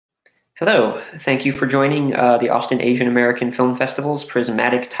Hello, thank you for joining the Austin Asian American Film Festival's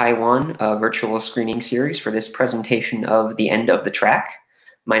Prismatic Taiwan virtual screening series for this presentation of The End of the Track.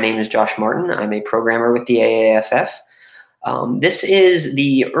 My name is Josh Martin. I'm a programmer with the AAFF. This is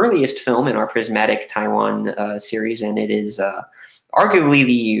the earliest film in our Prismatic Taiwan series, and it is arguably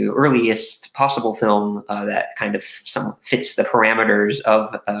the earliest possible film that kind of fits the parameters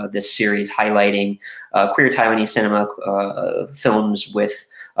of this series, highlighting queer Taiwanese cinema films with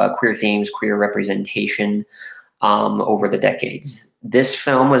queer themes, queer representation over the decades. This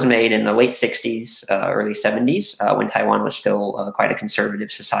film was made in the late 60s, early 70s, when Taiwan was still quite a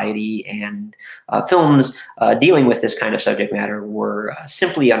conservative society, and films dealing with this kind of subject matter were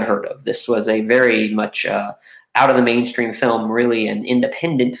simply unheard of. This was a very much out of the mainstream film, really an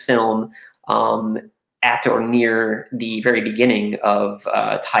independent film at or near the very beginning of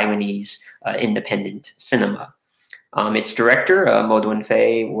Taiwanese independent cinema. Its director,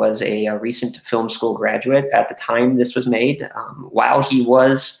 Tun-fei, was a recent film school graduate at the time this was made. While he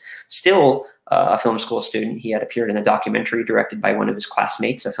was still a film school student, he had appeared in a documentary directed by one of his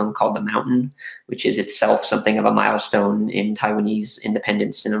classmates, a film called The Mountain, which is itself something of a milestone in Taiwanese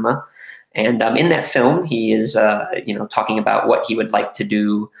independent cinema. And in that film, he is, talking about what he would like to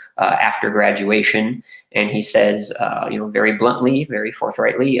do after graduation. And he says, very bluntly, very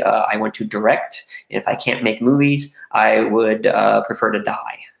forthrightly, I want to direct. And if I can't make movies, I would prefer to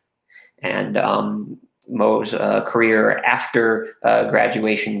die. And Mo's career after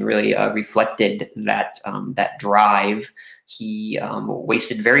graduation really reflected that drive. He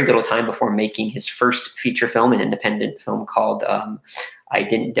wasted very little time before making his first feature film, an independent film called I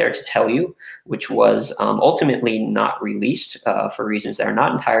Didn't Dare to Tell You, which was ultimately not released for reasons that are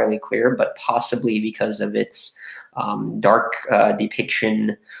not entirely clear, but possibly because of its dark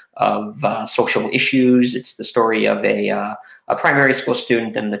depiction of social issues. It's the story of a primary school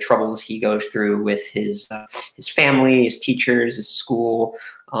student and the troubles he goes through with his family, his teachers, his school,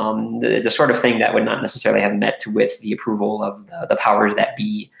 the sort of thing that would not necessarily have met with the approval of the powers that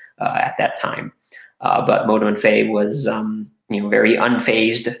be at that time. But Mo Tun-fei was very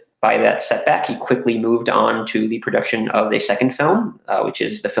unfazed by that setback. He quickly moved on to the production of a second film, which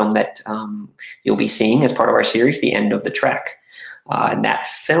is the film that you'll be seeing as part of our series, The End of the Track. In that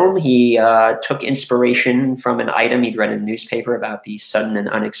film, he took inspiration from an item he'd read in the newspaper about the sudden and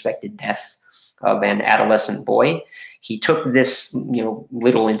unexpected death of an adolescent boy. He took this,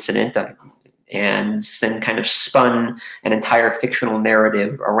 little incident and then kind of spun an entire fictional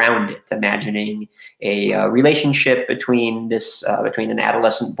narrative around it, imagining a relationship between an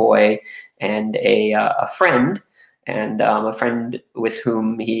adolescent boy and a friend, and a friend with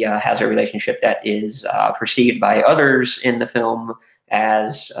whom he has a relationship that is perceived by others in the film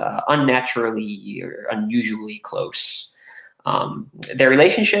as unnaturally or unusually close. Their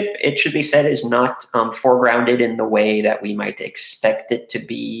relationship, it should be said, is not foregrounded in the way that we might expect it to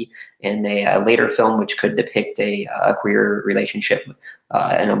be in a later film, which could depict a queer relationship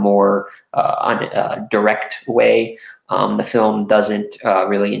in a more direct way. The film doesn't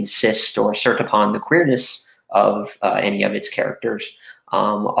really insist or assert upon the queerness of any of its characters.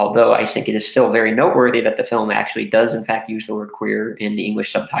 Although I think it is still very noteworthy that the film actually does, in fact, use the word queer in the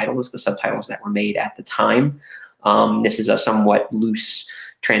English subtitles, the subtitles that were made at the time. This is a somewhat loose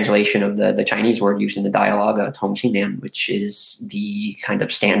translation of the Chinese word used in the dialogue,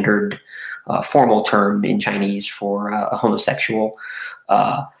 "standard formal term in Chinese for a homosexual.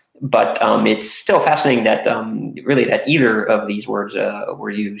 But it's still fascinating that really that either of these words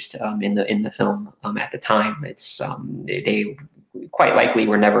were used in the film at the time. It's they quite likely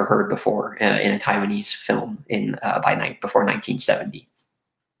were never heard before in a Taiwanese film before 1970.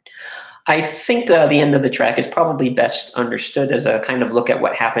 I think The End of the Track is probably best understood as a kind of look at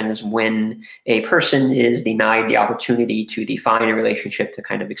what happens when a person is denied the opportunity to define a relationship, to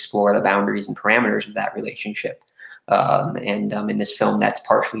kind of explore the boundaries and parameters of that relationship. In this film, that's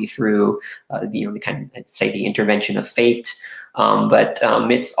partially through the kind of, say, the intervention of fate, but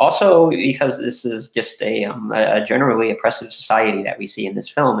it's also because this is just a generally oppressive society that we see in this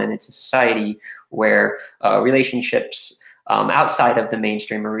film, and it's a society where relationships outside of the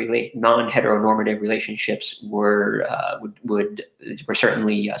mainstream or non-heteronormative relationships were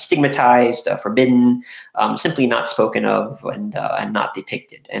certainly stigmatized, forbidden, simply not spoken of, and not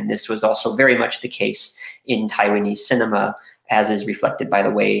depicted. And this was also very much the case in Taiwanese cinema, as is reflected by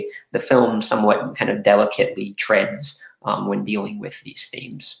the way the film somewhat kind of delicately treads when dealing with these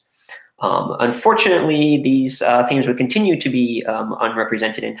themes. Unfortunately, these themes would continue to be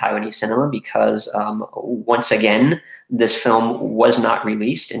unrepresented in Taiwanese cinema because, once again, this film was not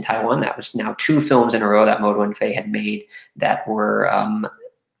released in Taiwan. That was now 2 films in a row that Mo Tun-fei had made that were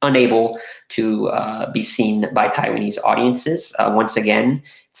unable to be seen by Taiwanese audiences. Once again,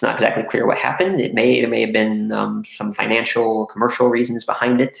 it's not exactly clear what happened. There may have been some financial, commercial reasons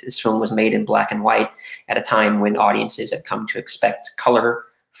behind it. This film was made in black and white at a time when audiences had come to expect color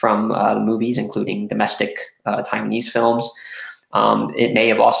from the movies, including domestic Taiwanese films. It may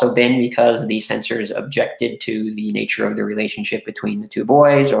have also been because the censors objected to the nature of the relationship between the two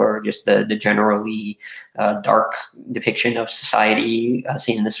boys, or just the generally dark depiction of society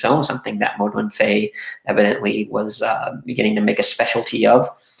seen in this film, something that Mo Tun-fei evidently was beginning to make a specialty of.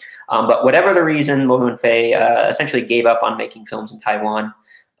 But whatever the reason, Mo Tun-fei essentially gave up on making films in Taiwan.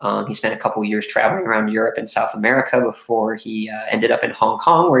 He spent a couple years traveling around Europe and South America before he ended up in Hong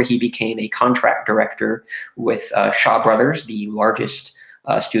Kong, where he became a contract director with Shaw Brothers, the largest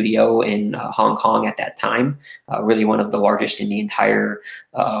studio in Hong Kong at that time, really one of the largest in the entire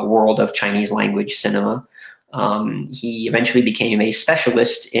world of Chinese language cinema. He eventually became a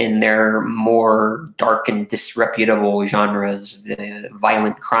specialist in their more dark and disreputable genres, the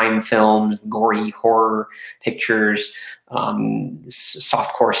violent crime films, gory horror pictures,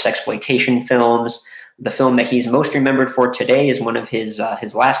 softcore sexploitation films. The film that he's most remembered for today is one of his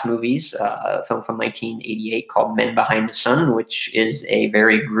last movies, a film from 1988 called Men Behind the Sun, which is a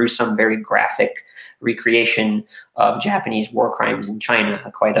very gruesome, very graphic recreation of Japanese war crimes in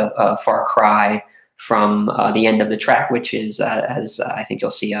China, quite a far cry from The End of the Track, which is, as I think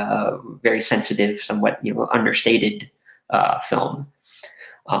you'll see, a very sensitive, somewhat understated film.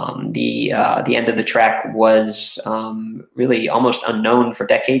 The End of the Track was really almost unknown for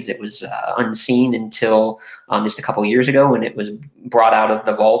decades. It was unseen until just a couple years ago, when it was brought out of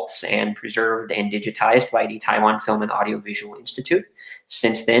the vaults and preserved and digitized by the Taiwan Film and Audiovisual Institute.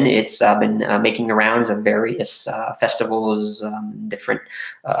 Since then, it's been making the rounds of various festivals, different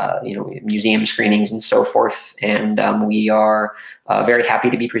museum screenings and so forth. And we are very happy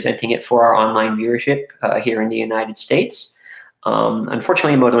to be presenting it for our online viewership here in the United States.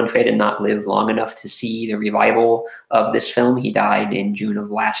 Unfortunately, Mo Tun-fei did not live long enough to see the revival of this film. He died in June of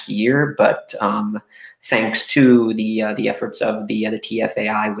last year, but thanks to the efforts of the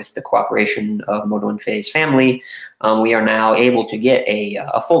TFAI with the cooperation of Mo Tun-fei's family, we are now able to get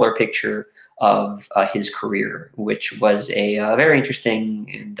a fuller picture of his career, which was a very interesting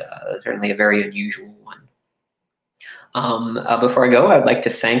and certainly a very unusual one. Before I go, I'd like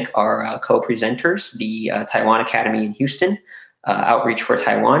to thank our co-presenters, the Taiwan Academy in Houston, Outreach for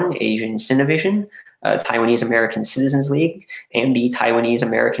Taiwan, Asian CineVision, Taiwanese American Citizens League, and the Taiwanese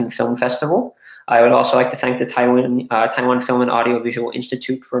American Film Festival. I would also like to thank the Taiwan Film and Audiovisual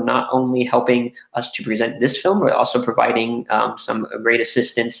Institute for not only helping us to present this film, but also providing some great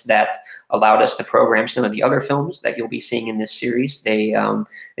assistance that allowed us to program some of the other films that you'll be seeing in this series. They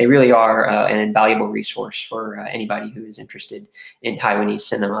really are an invaluable resource for anybody who is interested in Taiwanese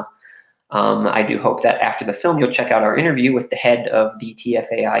cinema. I do hope that after the film, you'll check out our interview with the head of the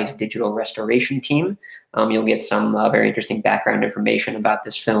TFAI's digital restoration team. You'll get some very interesting background information about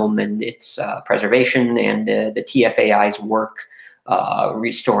this film and its preservation, and the TFAI's work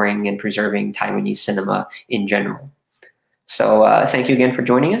restoring and preserving Taiwanese cinema in general. So thank you again for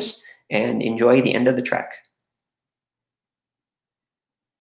joining us, and enjoy The End of the Track.